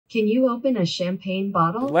Can you open a champagne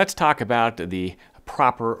bottle? Let's talk about the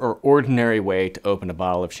proper or ordinary way to open a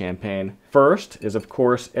bottle of champagne. First is, of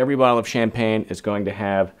course, every bottle of champagne is going to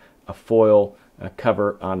have a foil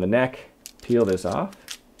cover on the neck. Peel this off.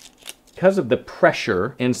 Because of the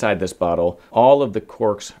pressure inside this bottle, all of the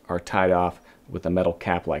corks are tied off with a metal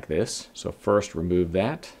cap like this. So first remove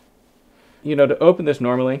that. To open this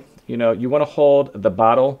normally, you want to hold the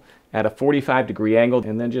bottle at a 45-degree angle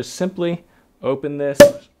and then just simply open this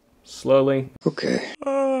slowly. Okay.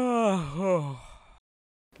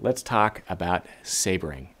 Let's talk about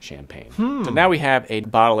sabering champagne. So now we have a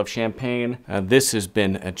bottle of champagne. This has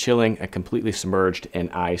been chilling, completely submerged in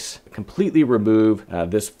ice. Completely remove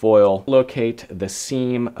this foil. Locate the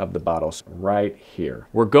seam of the bottle right here.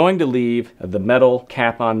 We're going to leave the metal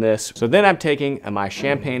cap on this. So then I'm taking my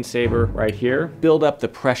champagne saber right here, build up the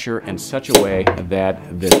pressure in such a way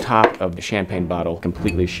that the top of the champagne bottle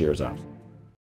completely shears off.